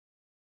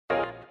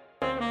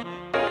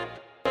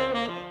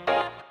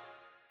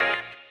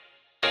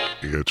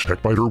It's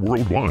TechBiter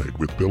Worldwide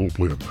with Bill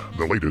Blinn.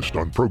 The latest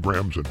on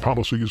programs and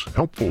policies,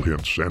 helpful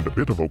hints, and a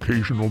bit of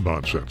occasional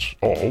nonsense,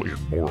 all in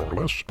more or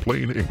less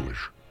plain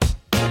English.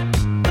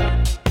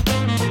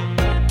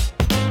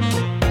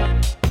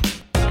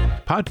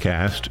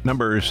 Podcast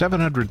number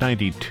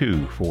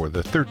 792 for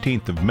the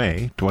 13th of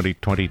May,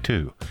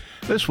 2022.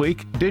 This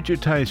week,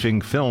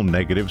 digitizing film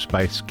negatives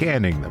by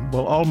scanning them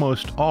will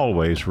almost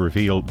always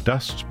reveal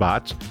dust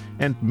spots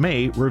and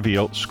may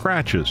reveal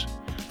scratches.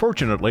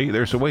 Fortunately,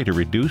 there's a way to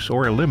reduce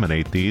or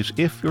eliminate these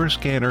if your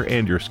scanner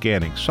and your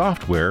scanning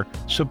software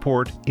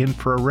support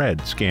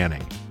infrared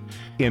scanning.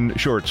 In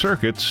short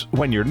circuits,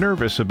 when you're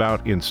nervous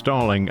about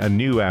installing a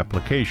new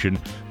application,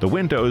 the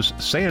Windows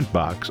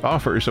Sandbox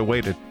offers a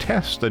way to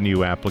test the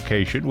new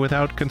application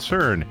without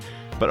concern,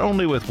 but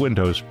only with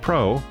Windows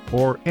Pro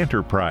or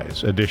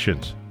Enterprise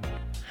editions.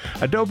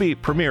 Adobe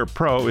Premiere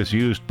Pro is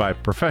used by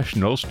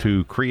professionals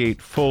to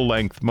create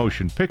full-length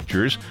motion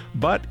pictures,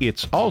 but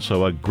it's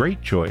also a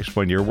great choice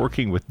when you're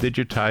working with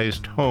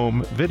digitized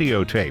home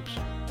videotapes.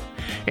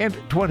 And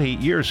 20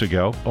 years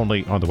ago,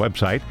 only on the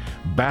website,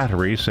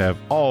 batteries have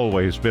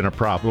always been a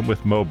problem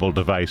with mobile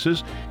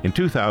devices. In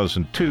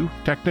 2002,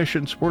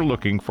 technicians were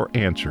looking for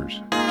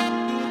answers.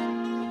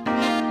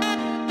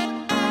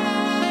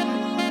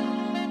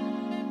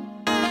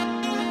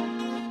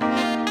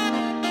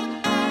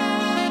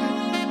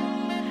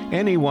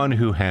 Anyone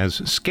who has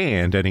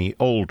scanned any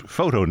old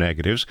photo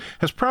negatives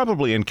has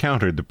probably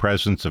encountered the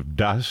presence of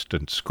dust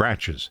and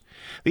scratches.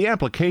 The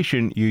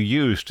application you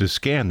use to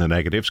scan the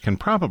negatives can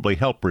probably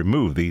help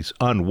remove these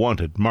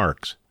unwanted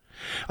marks.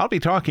 I'll be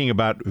talking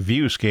about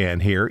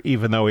ViewScan here,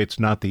 even though it's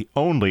not the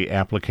only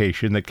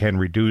application that can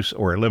reduce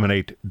or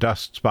eliminate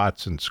dust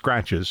spots and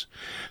scratches.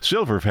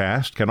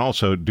 Silverfast can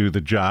also do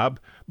the job,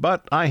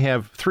 but I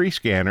have 3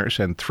 scanners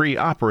and 3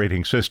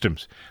 operating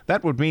systems.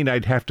 That would mean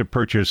I'd have to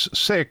purchase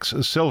 6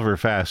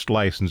 Silverfast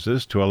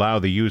licenses to allow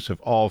the use of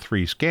all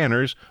 3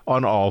 scanners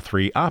on all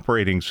 3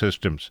 operating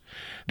systems.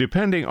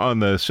 Depending on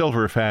the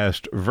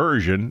Silverfast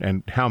version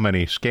and how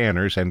many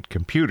scanners and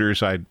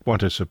computers I'd want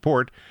to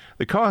support,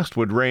 the cost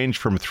would range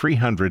from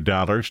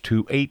 $300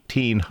 to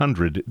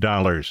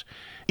 $1,800.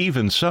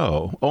 Even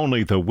so,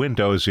 only the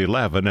Windows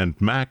 11 and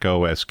Mac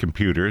OS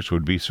computers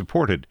would be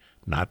supported,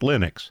 not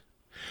Linux.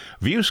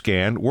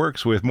 ViewScan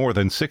works with more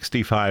than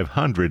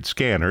 6,500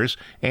 scanners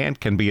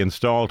and can be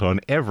installed on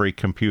every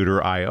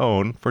computer I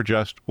own for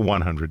just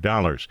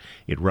 $100.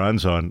 It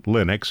runs on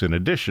Linux in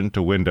addition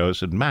to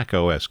Windows and Mac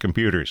OS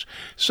computers.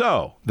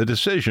 So, the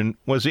decision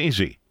was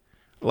easy.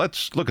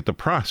 Let's look at the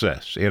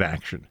process in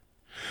action.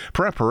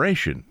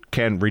 Preparation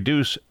can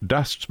reduce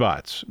dust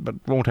spots, but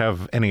won't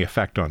have any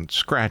effect on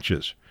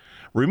scratches.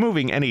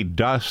 Removing any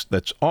dust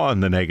that's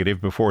on the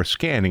negative before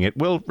scanning it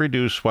will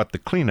reduce what the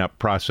cleanup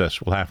process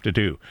will have to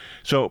do.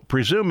 So,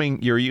 presuming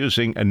you're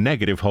using a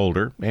negative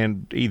holder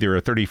and either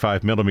a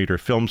 35mm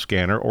film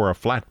scanner or a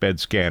flatbed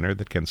scanner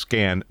that can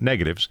scan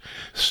negatives,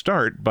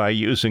 start by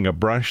using a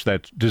brush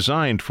that's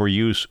designed for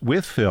use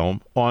with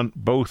film on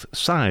both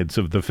sides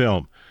of the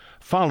film.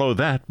 Follow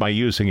that by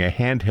using a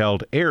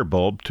handheld air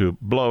bulb to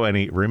blow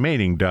any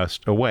remaining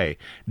dust away.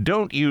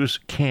 Don't use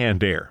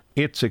canned air.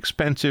 It's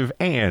expensive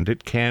and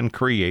it can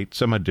create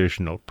some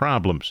additional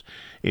problems.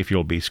 If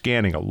you'll be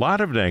scanning a lot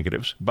of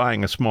negatives,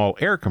 buying a small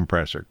air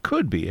compressor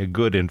could be a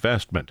good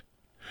investment.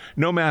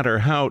 No matter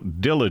how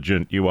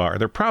diligent you are,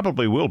 there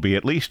probably will be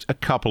at least a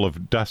couple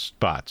of dust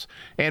spots,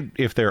 and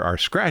if there are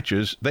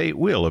scratches, they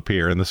will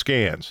appear in the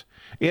scans.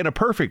 In a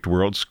perfect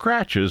world,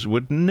 scratches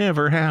would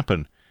never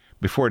happen.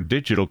 Before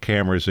digital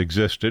cameras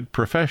existed,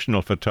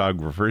 professional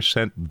photographers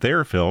sent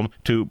their film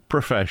to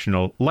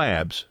professional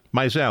labs,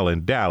 Mizell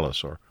in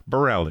Dallas or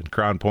Burrell in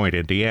Crown Point,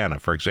 Indiana,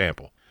 for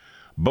example.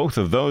 Both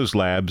of those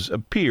labs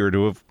appear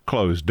to have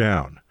closed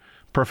down.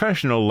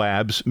 Professional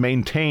labs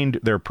maintained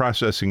their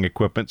processing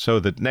equipment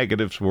so that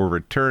negatives were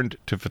returned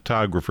to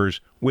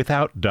photographers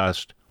without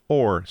dust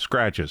or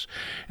scratches.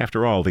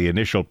 After all, the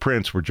initial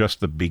prints were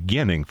just the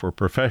beginning for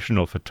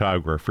professional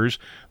photographers.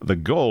 The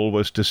goal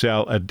was to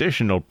sell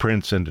additional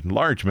prints and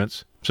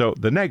enlargements, so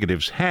the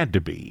negatives had to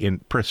be in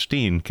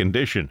pristine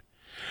condition.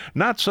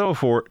 Not so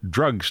for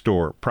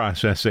drugstore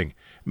processing.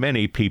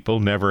 Many people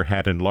never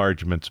had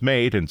enlargements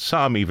made, and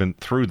some even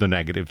threw the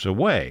negatives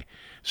away.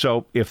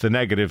 So if the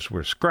negatives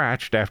were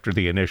scratched after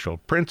the initial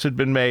prints had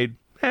been made,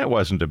 it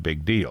wasn't a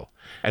big deal.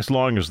 As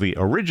long as the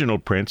original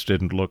prints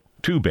didn't look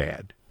too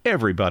bad,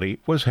 everybody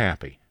was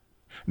happy.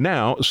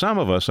 Now, some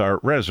of us are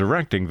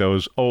resurrecting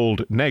those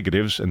old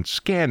negatives and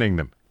scanning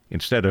them.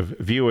 Instead of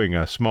viewing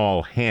a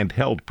small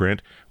handheld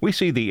print, we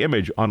see the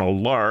image on a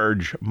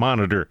large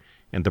monitor,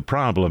 and the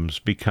problems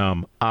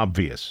become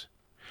obvious.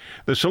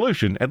 The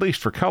solution, at least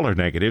for color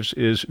negatives,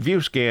 is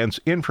ViewScan's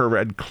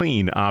infrared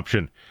clean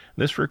option.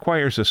 This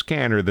requires a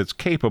scanner that's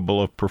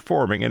capable of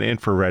performing an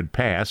infrared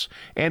pass,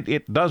 and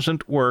it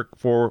doesn't work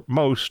for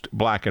most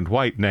black and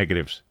white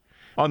negatives.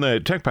 On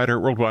the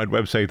TechBiter Worldwide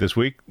website this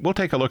week, we'll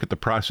take a look at the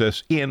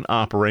process in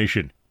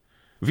operation.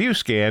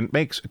 ViewScan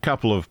makes a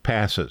couple of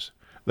passes.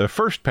 The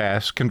first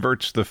pass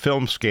converts the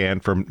film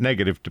scan from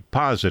negative to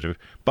positive,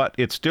 but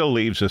it still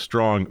leaves a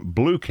strong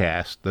blue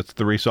cast that's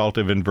the result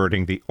of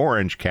inverting the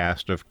orange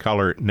cast of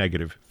color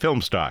negative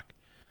film stock.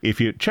 If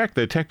you check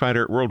the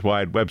TechBiter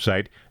Worldwide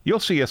website, you'll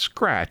see a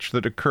scratch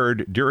that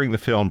occurred during the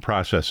film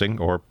processing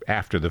or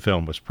after the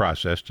film was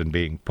processed and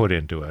being put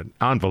into an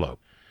envelope.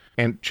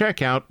 And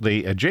check out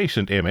the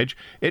adjacent image.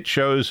 It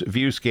shows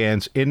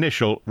ViewScan's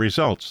initial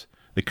results.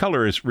 The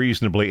color is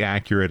reasonably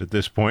accurate at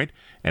this point,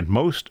 and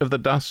most of the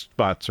dust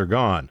spots are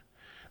gone.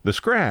 The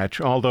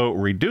scratch, although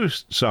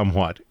reduced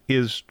somewhat,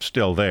 is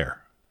still there.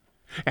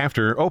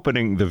 After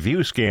opening the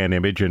ViewScan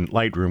image in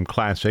Lightroom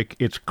Classic,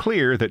 it's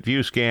clear that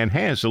ViewScan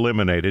has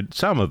eliminated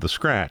some of the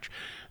scratch.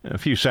 A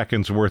few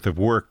seconds worth of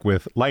work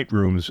with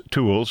Lightroom's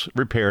tools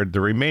repaired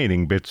the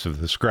remaining bits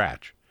of the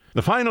scratch.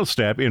 The final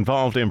step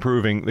involved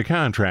improving the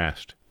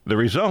contrast. The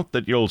result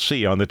that you'll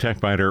see on the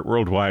TechBiter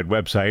Worldwide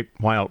website,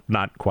 while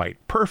not quite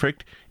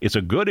perfect, is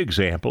a good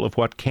example of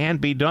what can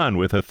be done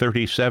with a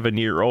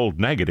 37-year-old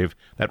negative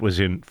that was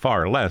in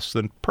far less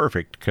than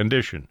perfect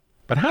condition.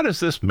 But how does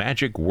this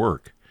magic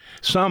work?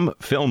 Some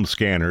film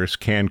scanners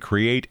can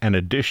create an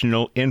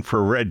additional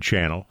infrared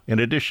channel in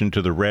addition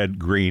to the red,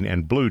 green,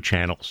 and blue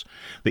channels.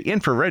 The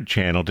infrared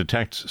channel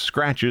detects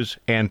scratches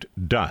and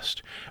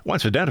dust.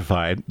 Once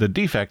identified, the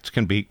defects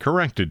can be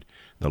corrected.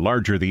 The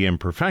larger the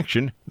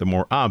imperfection, the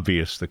more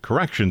obvious the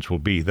corrections will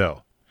be,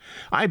 though.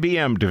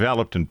 IBM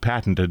developed and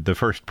patented the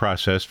first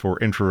process for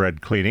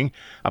infrared cleaning.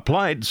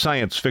 Applied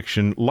Science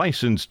Fiction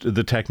licensed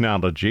the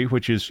technology,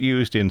 which is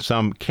used in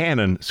some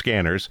Canon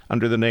scanners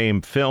under the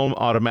name Film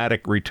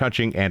Automatic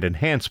Retouching and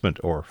Enhancement,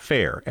 or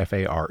FARE,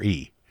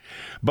 F-A-R-E.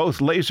 Both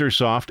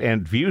LaserSoft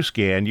and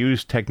ViewScan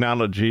use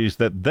technologies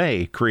that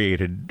they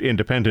created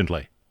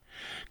independently.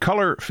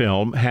 Color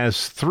film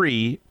has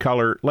 3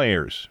 color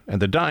layers,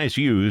 and the dyes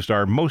used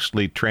are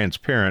mostly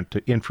transparent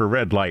to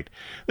infrared light.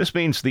 This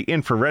means the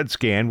infrared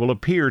scan will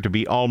appear to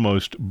be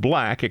almost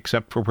black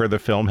except for where the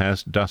film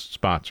has dust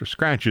spots or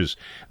scratches.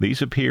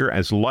 These appear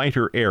as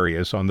lighter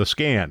areas on the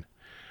scan.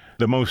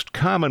 The most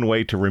common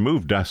way to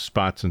remove dust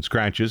spots and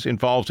scratches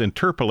involves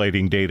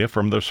interpolating data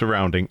from the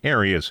surrounding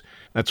areas.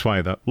 That's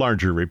why the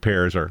larger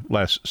repairs are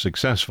less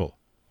successful.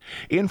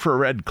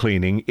 Infrared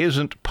cleaning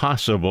isn't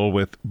possible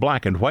with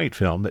black and white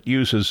film that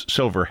uses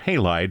silver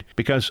halide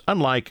because,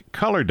 unlike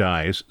color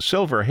dyes,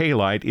 silver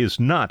halide is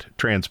not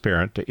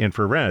transparent to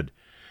infrared.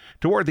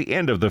 Toward the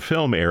end of the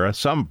film era,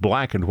 some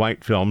black and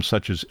white films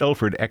such as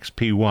Ilford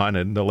XP1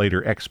 and the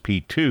later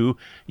XP2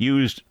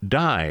 used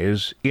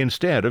dyes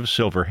instead of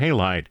silver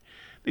halide.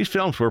 These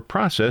films were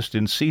processed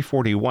in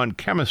C41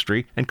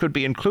 chemistry and could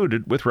be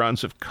included with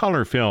runs of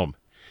color film.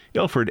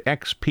 Ilford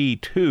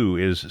XP2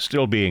 is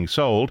still being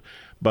sold,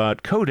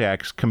 but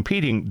Kodak's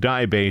competing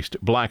dye-based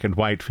black and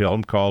white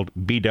film called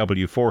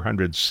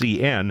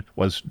BW400CN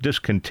was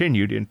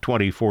discontinued in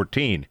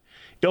 2014.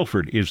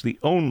 Ilford is the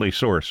only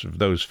source of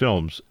those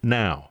films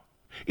now.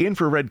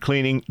 Infrared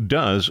cleaning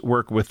does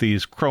work with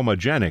these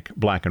chromogenic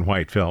black and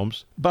white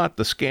films, but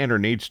the scanner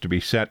needs to be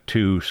set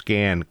to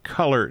scan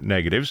color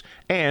negatives,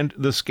 and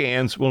the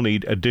scans will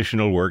need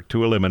additional work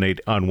to eliminate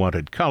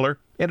unwanted color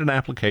in an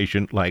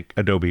application like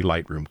Adobe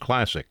Lightroom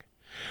Classic.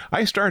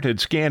 I started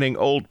scanning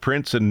old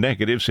prints and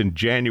negatives in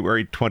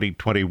January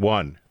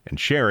 2021 and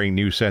sharing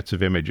new sets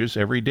of images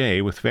every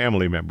day with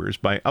family members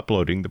by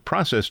uploading the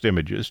processed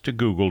images to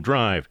Google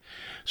Drive.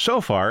 So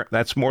far,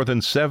 that's more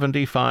than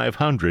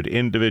 7,500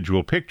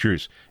 individual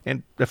pictures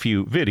and a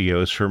few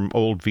videos from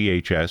old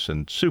VHS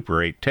and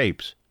Super 8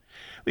 tapes.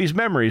 These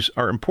memories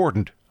are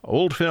important.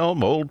 Old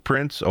film, old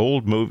prints,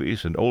 old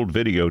movies, and old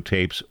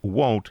videotapes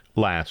won't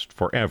last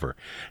forever.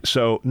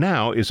 So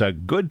now is a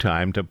good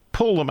time to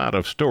pull them out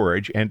of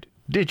storage and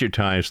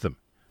digitize them.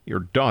 Your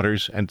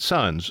daughters and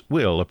sons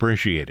will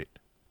appreciate it.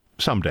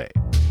 Someday.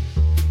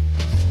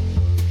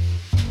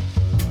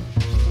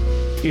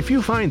 If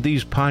you find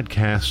these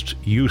podcasts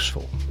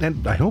useful,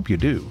 and I hope you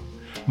do,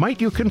 might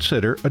you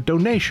consider a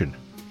donation?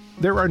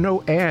 There are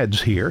no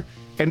ads here,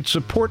 and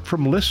support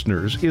from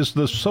listeners is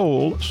the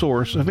sole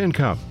source of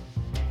income.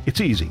 It's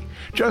easy.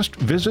 Just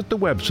visit the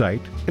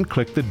website and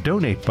click the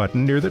donate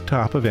button near the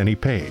top of any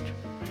page.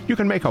 You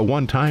can make a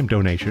one-time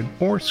donation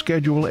or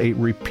schedule a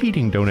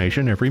repeating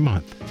donation every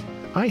month.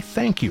 I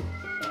thank you.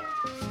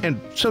 And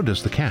so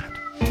does the cat.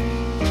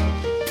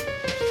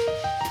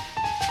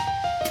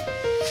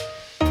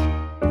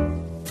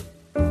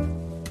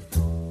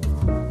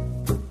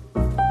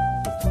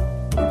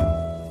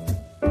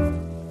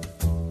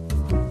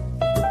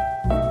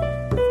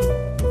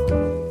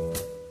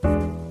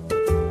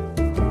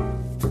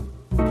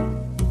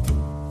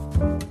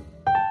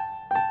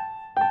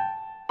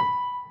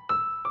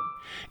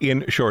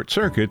 In short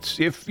circuits,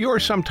 if you're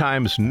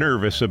sometimes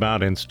nervous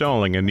about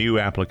installing a new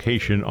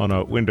application on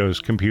a Windows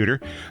computer,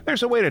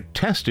 there's a way to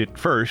test it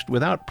first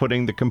without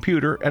putting the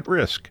computer at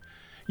risk.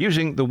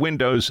 Using the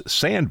Windows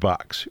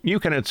Sandbox, you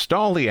can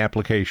install the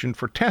application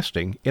for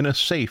testing in a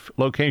safe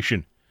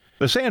location.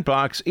 The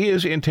Sandbox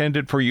is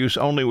intended for use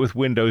only with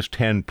Windows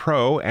 10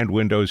 Pro and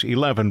Windows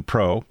 11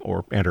 Pro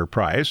or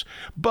Enterprise,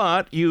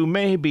 but you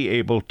may be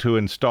able to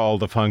install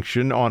the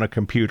function on a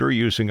computer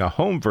using a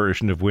home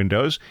version of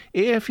Windows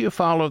if you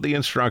follow the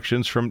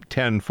instructions from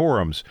 10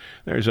 forums.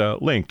 There's a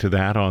link to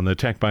that on the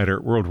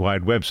TechBiter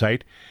Worldwide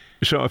website.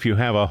 So if you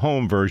have a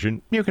home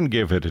version, you can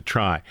give it a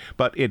try.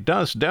 But it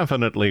does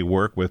definitely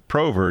work with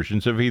Pro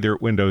versions of either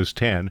Windows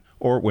 10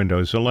 or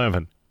Windows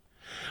 11.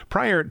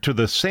 Prior to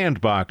the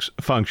Sandbox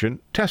function,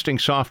 testing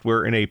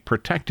software in a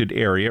protected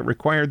area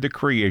required the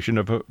creation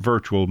of a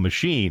virtual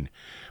machine.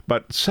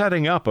 But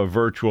setting up a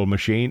virtual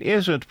machine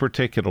isn't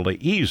particularly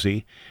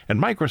easy, and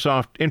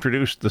Microsoft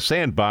introduced the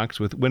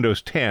Sandbox with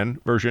Windows 10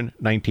 version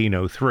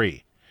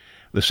 1903.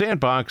 The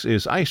Sandbox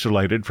is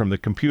isolated from the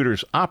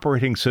computer's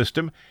operating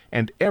system,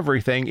 and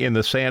everything in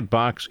the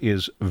Sandbox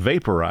is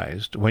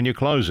vaporized when you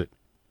close it.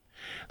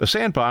 The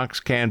Sandbox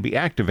can be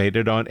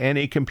activated on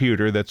any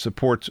computer that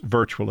supports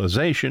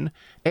virtualization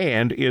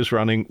and is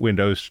running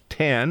Windows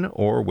 10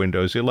 or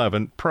Windows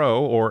 11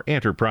 Pro or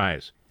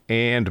Enterprise.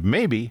 And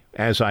maybe,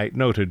 as I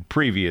noted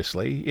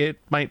previously, it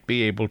might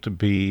be able to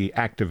be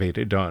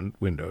activated on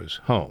Windows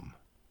Home.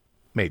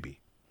 Maybe.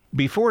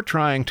 Before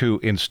trying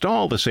to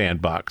install the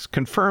Sandbox,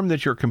 confirm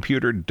that your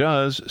computer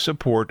does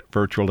support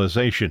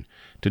virtualization.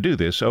 To do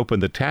this,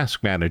 open the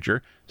Task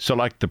Manager,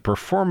 select the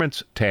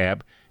Performance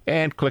tab,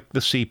 and click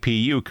the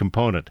CPU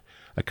component.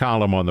 A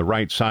column on the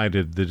right side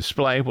of the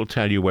display will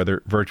tell you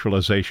whether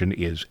virtualization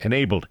is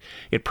enabled.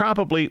 It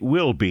probably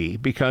will be,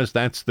 because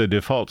that's the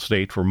default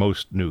state for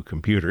most new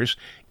computers.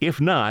 If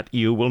not,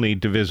 you will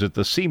need to visit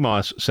the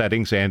CMOS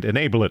settings and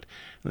enable it.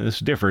 This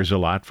differs a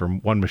lot from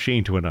one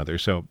machine to another,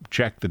 so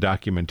check the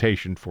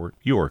documentation for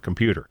your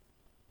computer.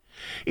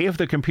 If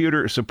the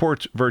computer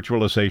supports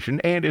virtualization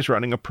and is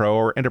running a Pro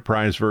or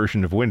Enterprise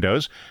version of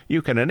Windows,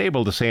 you can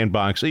enable the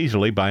Sandbox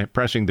easily by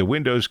pressing the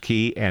Windows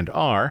key and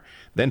R,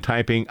 then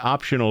typing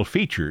Optional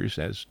Features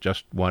as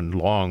just one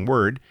long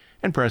word,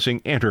 and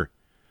pressing Enter.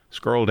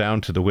 Scroll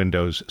down to the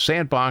Windows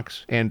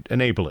Sandbox and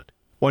enable it.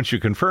 Once you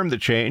confirm the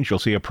change, you'll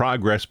see a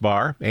progress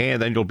bar, and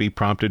then you'll be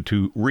prompted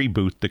to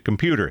reboot the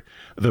computer.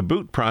 The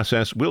boot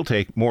process will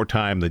take more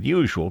time than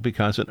usual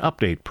because an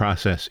update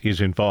process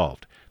is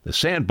involved. The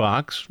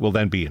Sandbox will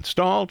then be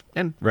installed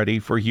and ready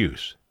for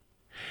use.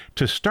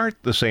 To start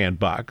the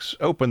Sandbox,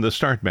 open the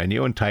Start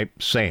menu and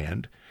type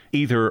SAND.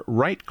 Either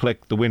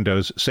right-click the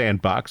Windows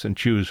Sandbox and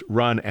choose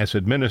Run as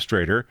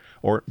Administrator,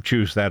 or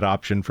choose that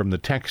option from the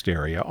text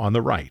area on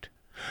the right.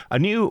 A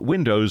new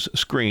Windows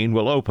screen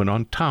will open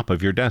on top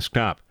of your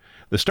desktop.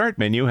 The Start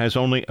menu has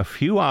only a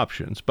few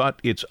options, but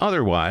it's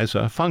otherwise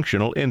a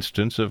functional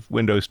instance of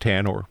Windows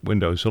 10 or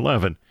Windows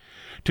 11.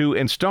 To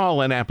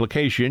install an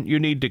application, you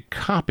need to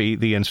copy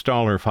the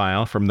installer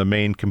file from the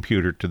main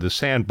computer to the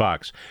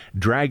Sandbox.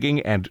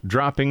 Dragging and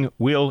dropping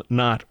will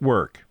not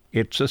work.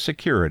 It's a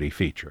security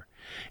feature.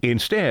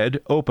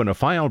 Instead, open a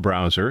file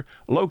browser,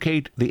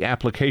 locate the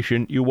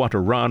application you want to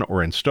run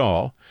or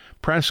install,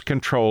 press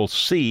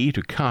Ctrl-C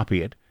to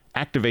copy it,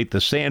 activate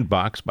the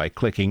Sandbox by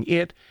clicking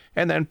it,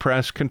 and then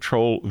press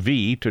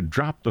Ctrl-V to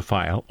drop the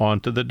file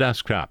onto the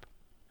desktop.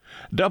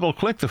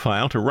 Double-click the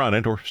file to run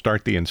it or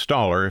start the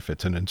installer if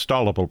it's an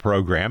installable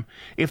program.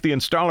 If the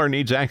installer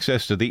needs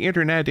access to the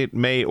internet, it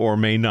may or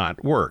may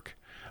not work.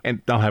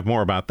 And I'll have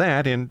more about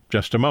that in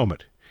just a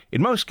moment.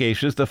 In most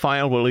cases, the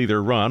file will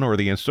either run or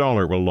the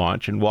installer will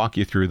launch and walk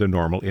you through the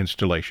normal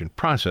installation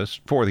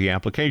process for the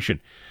application.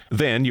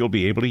 Then you'll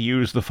be able to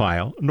use the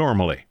file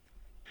normally.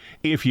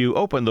 If you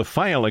open the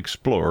File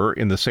Explorer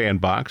in the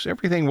Sandbox,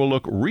 everything will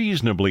look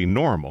reasonably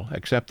normal,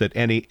 except that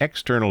any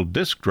external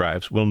disk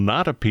drives will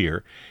not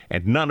appear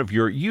and none of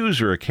your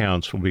user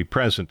accounts will be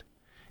present.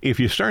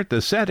 If you start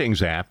the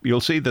Settings app,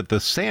 you'll see that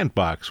the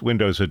Sandbox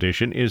Windows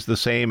Edition is the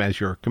same as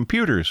your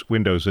computer's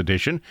Windows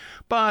Edition,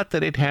 but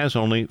that it has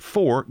only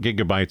 4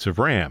 gigabytes of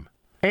RAM.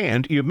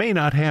 And you may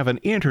not have an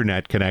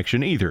internet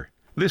connection either.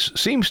 This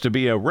seems to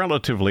be a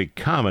relatively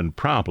common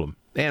problem.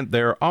 And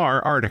there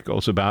are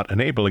articles about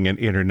enabling an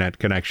internet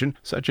connection,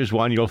 such as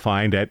one you'll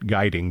find at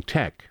Guiding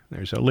Tech.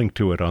 There's a link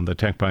to it on the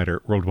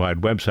TechBiter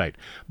Worldwide website.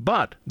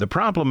 But the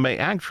problem may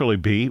actually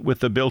be with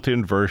the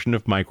built-in version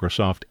of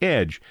Microsoft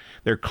Edge.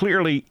 There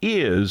clearly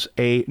is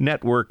a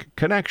network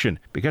connection,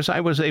 because I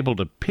was able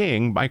to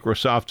ping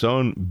Microsoft's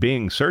own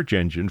Bing search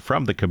engine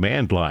from the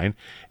command line,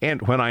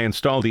 and when I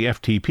installed the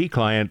FTP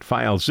client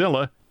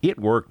FileZilla, it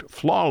worked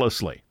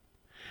flawlessly.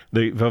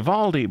 The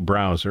Vivaldi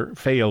browser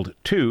failed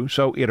too,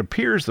 so it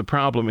appears the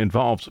problem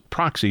involves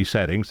proxy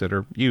settings that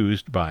are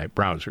used by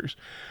browsers.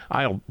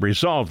 I'll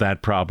resolve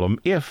that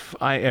problem if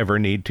I ever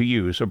need to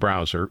use a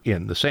browser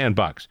in the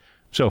Sandbox.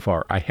 So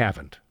far, I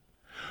haven't.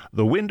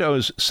 The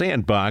Windows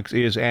Sandbox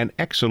is an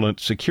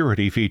excellent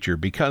security feature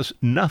because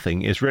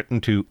nothing is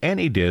written to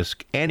any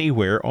disk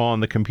anywhere on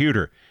the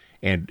computer,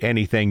 and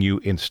anything you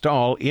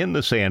install in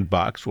the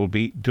Sandbox will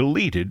be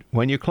deleted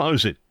when you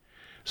close it.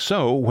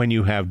 So, when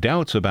you have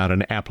doubts about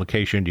an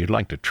application you'd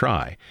like to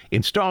try,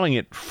 installing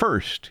it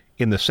first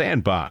in the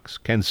Sandbox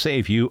can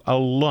save you a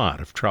lot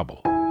of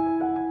trouble.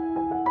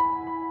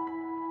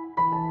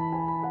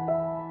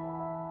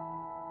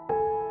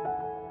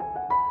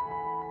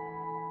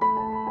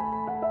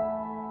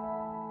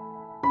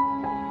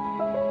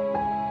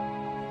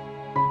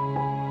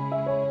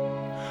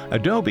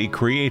 Adobe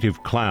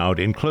Creative Cloud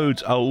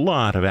includes a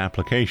lot of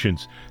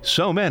applications,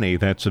 so many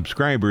that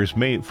subscribers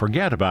may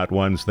forget about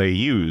ones they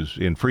use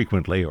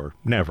infrequently or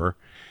never.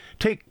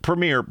 Take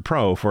Premiere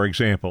Pro, for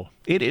example.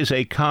 It is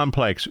a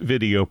complex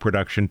video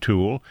production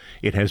tool.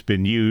 It has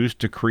been used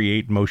to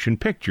create motion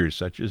pictures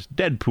such as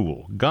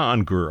Deadpool,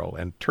 Gone Girl,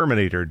 and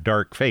Terminator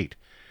Dark Fate.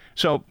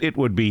 So it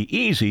would be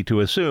easy to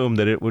assume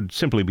that it would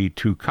simply be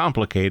too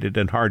complicated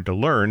and hard to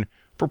learn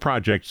for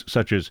projects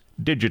such as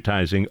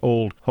digitizing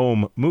old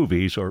home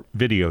movies or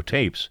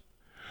videotapes.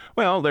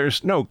 Well,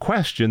 there's no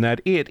question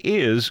that it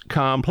is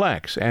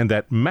complex and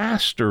that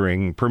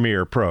mastering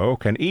Premiere Pro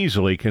can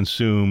easily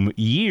consume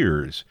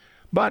years.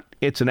 But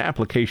it's an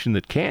application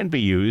that can be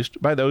used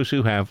by those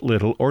who have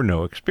little or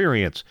no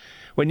experience.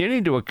 When you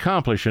need to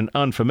accomplish an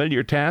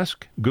unfamiliar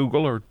task,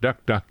 Google or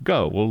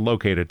DuckDuckGo will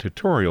locate a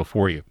tutorial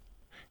for you.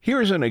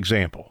 Here's an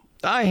example.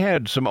 I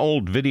had some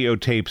old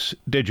videotapes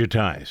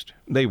digitized.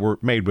 They were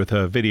made with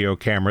a video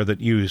camera that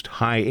used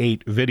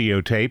Hi8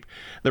 videotape.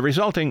 The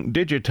resulting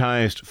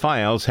digitized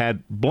files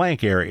had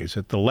blank areas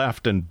at the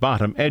left and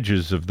bottom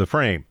edges of the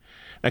frame.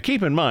 Now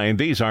keep in mind,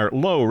 these are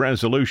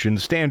low-resolution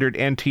standard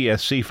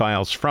NTSC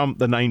files from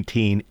the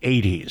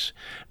 1980s.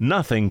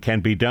 Nothing can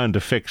be done to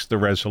fix the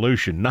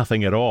resolution,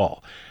 nothing at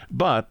all.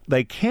 But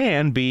they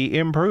can be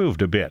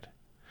improved a bit.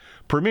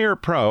 Premiere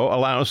Pro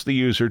allows the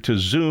user to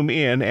zoom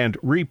in and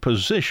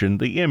reposition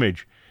the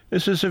image.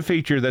 This is a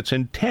feature that's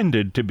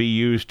intended to be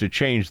used to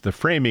change the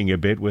framing a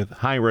bit with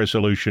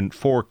high-resolution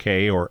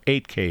 4K or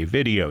 8K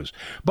videos,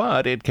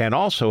 but it can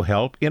also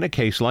help in a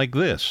case like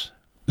this.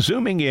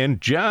 Zooming in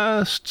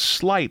just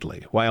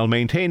slightly while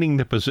maintaining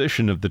the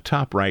position of the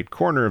top right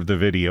corner of the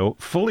video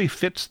fully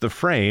fits the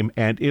frame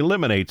and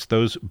eliminates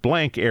those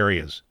blank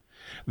areas.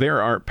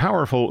 There are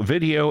powerful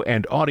video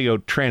and audio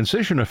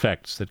transition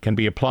effects that can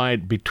be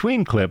applied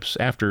between clips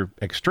after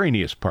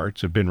extraneous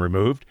parts have been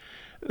removed.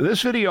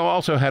 This video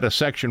also had a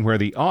section where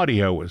the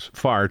audio was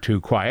far too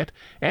quiet,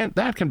 and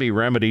that can be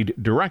remedied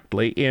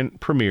directly in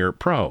Premiere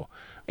Pro.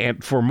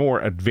 And for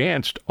more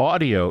advanced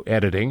audio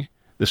editing,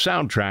 the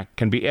soundtrack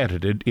can be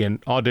edited in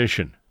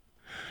Audition.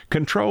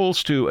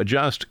 Controls to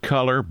adjust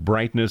color,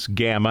 brightness,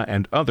 gamma,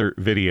 and other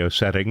video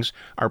settings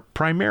are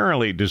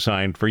primarily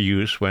designed for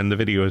use when the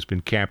video has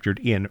been captured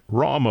in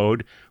RAW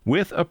mode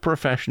with a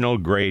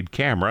professional-grade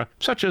camera,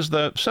 such as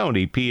the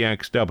Sony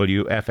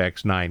PXW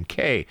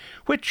FX9K,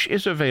 which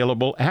is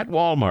available at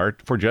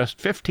Walmart for just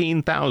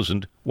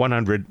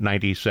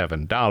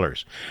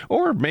 $15,197.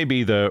 Or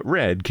maybe the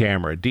Red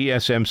Camera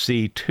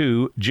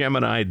DSMC2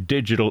 Gemini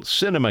Digital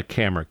Cinema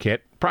Camera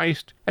Kit,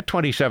 priced at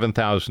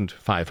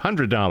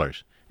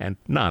 $27,500. And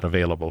not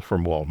available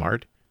from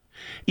Walmart.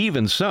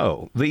 Even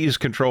so, these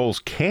controls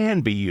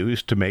can be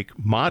used to make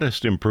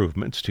modest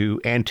improvements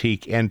to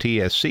antique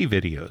NTSC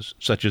videos,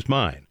 such as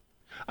mine.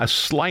 A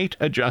slight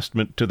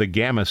adjustment to the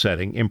gamma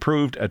setting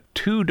improved a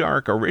too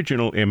dark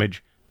original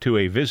image to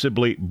a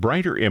visibly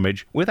brighter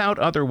image without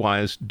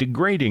otherwise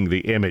degrading the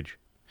image.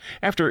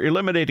 After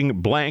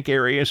eliminating blank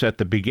areas at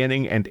the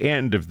beginning and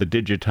end of the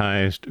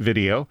digitized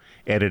video,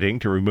 editing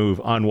to remove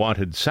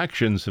unwanted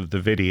sections of the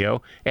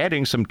video,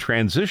 adding some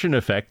transition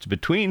effects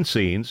between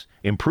scenes,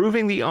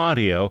 improving the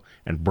audio,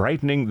 and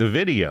brightening the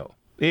video,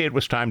 it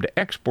was time to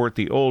export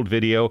the old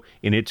video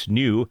in its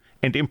new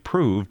and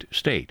improved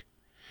state.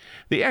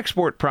 The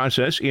export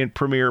process in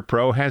Premiere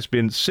Pro has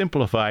been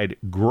simplified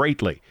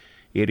greatly.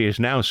 It is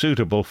now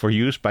suitable for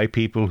use by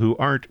people who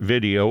aren't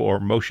video or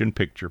motion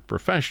picture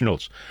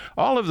professionals.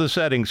 All of the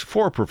settings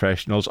for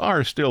professionals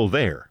are still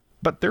there,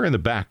 but they're in the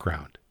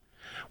background.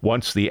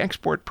 Once the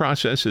export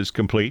process is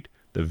complete,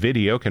 the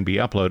video can be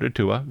uploaded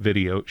to a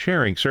video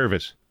sharing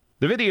service.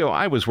 The video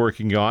I was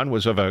working on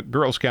was of a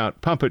Girl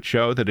Scout puppet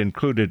show that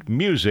included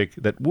music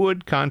that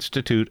would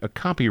constitute a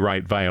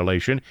copyright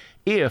violation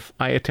if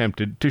I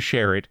attempted to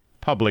share it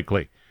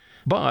publicly.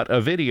 But a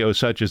video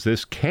such as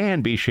this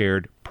can be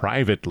shared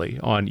privately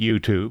on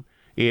YouTube.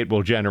 It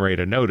will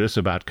generate a notice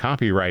about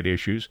copyright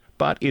issues,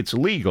 but it's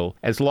legal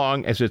as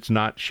long as it's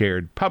not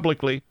shared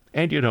publicly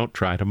and you don't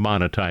try to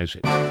monetize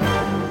it.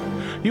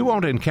 You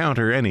won't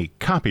encounter any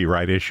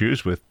copyright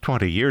issues with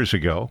 20 years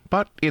ago,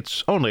 but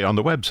it's only on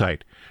the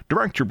website.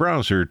 Direct your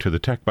browser to the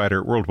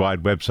TechBiter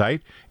Worldwide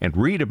website and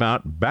read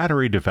about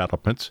battery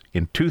developments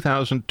in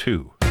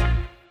 2002.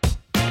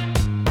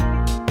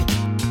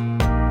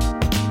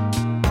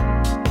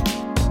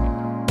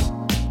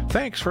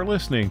 Thanks for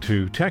listening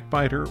to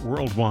TechBiter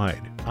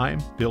Worldwide.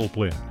 I'm Bill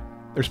Blinn.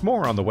 There's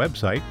more on the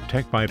website,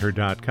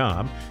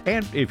 techbiter.com,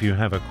 and if you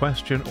have a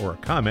question or a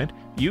comment,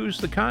 use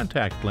the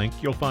contact link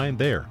you'll find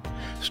there.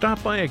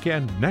 Stop by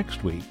again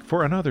next week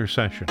for another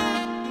session.